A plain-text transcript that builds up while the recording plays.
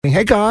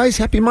Hey guys,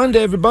 happy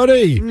Monday,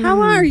 everybody. How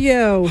are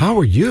you? How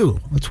are you?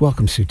 Let's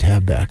welcome Sue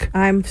Tab back.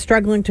 I'm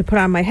struggling to put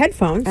on my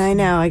headphones. I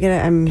know.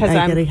 I'm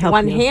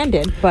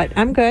one-handed, but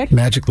I'm good.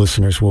 Magic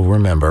listeners will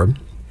remember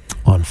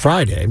on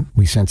Friday,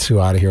 we sent Sue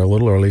out of here a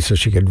little early so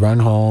she could run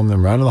home,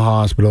 then run to the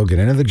hospital, get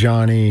into the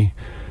Johnny,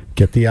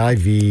 get the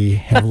IV,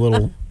 have a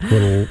little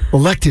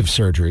elective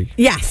surgery.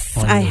 Yes,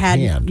 on I your had.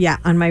 hand. Yeah,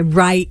 on my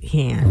right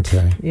hand.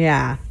 Okay.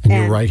 Yeah. And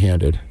you're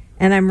right-handed.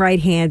 And I'm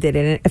right-handed,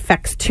 and it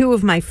affects two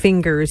of my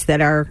fingers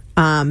that are,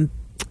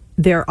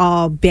 they're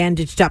all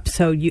bandaged up,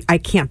 so I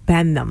can't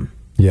bend them.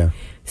 Yeah.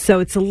 So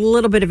it's a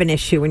little bit of an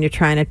issue when you're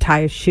trying to tie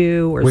a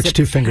shoe or Which zip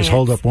two pants. fingers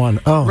hold up one?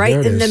 Oh, right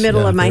there it in the is.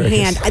 middle Yeah, of my there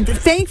it hand. is.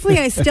 Thankfully,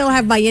 I still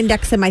have my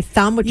index and my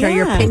thumb, which are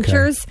your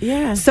pinchers. Okay.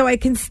 Yeah. So I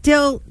can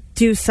still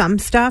do some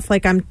stuff.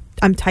 Like I'm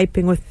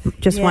typing with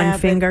just one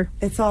finger.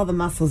 It's all the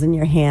muscles in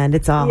your hand.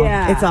 It's all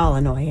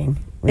annoying.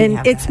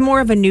 And it's more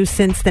of a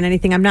nuisance than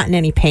anything. I'm not in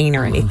any pain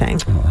or anything.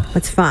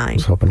 It's fine. I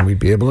was hoping we'd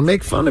be able to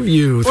make fun of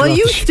you. Well, throughout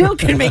you the show. still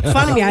can make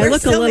fun of me. I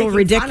look a little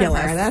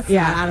ridiculous. That's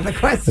not out of the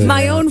question.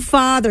 My own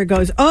father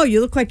goes, "Oh,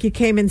 you look like you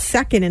came in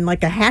second in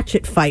like a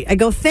hatchet fight." I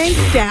go, "Thanks,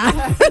 Dad."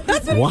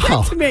 That's what he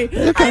said to me.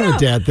 That's kind of a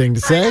dad thing to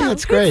say.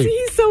 That's great.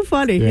 He's so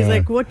funny. Yeah. He's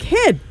like, "What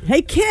kid?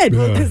 Hey, kid."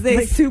 Yeah. Because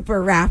they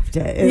super wrapped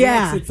it.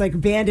 Yeah. It's like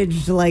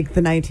bandaged like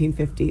the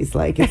 1950s.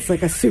 Like it's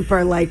like a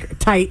super like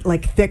tight,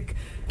 like thick.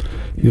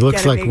 He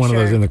looks like one of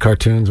those in the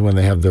cartoons when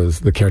they have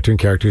the cartoon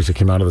characters that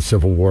came out of the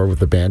Civil War with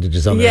the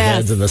bandages on their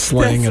heads and the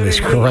sling and the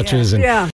crutches. Yeah.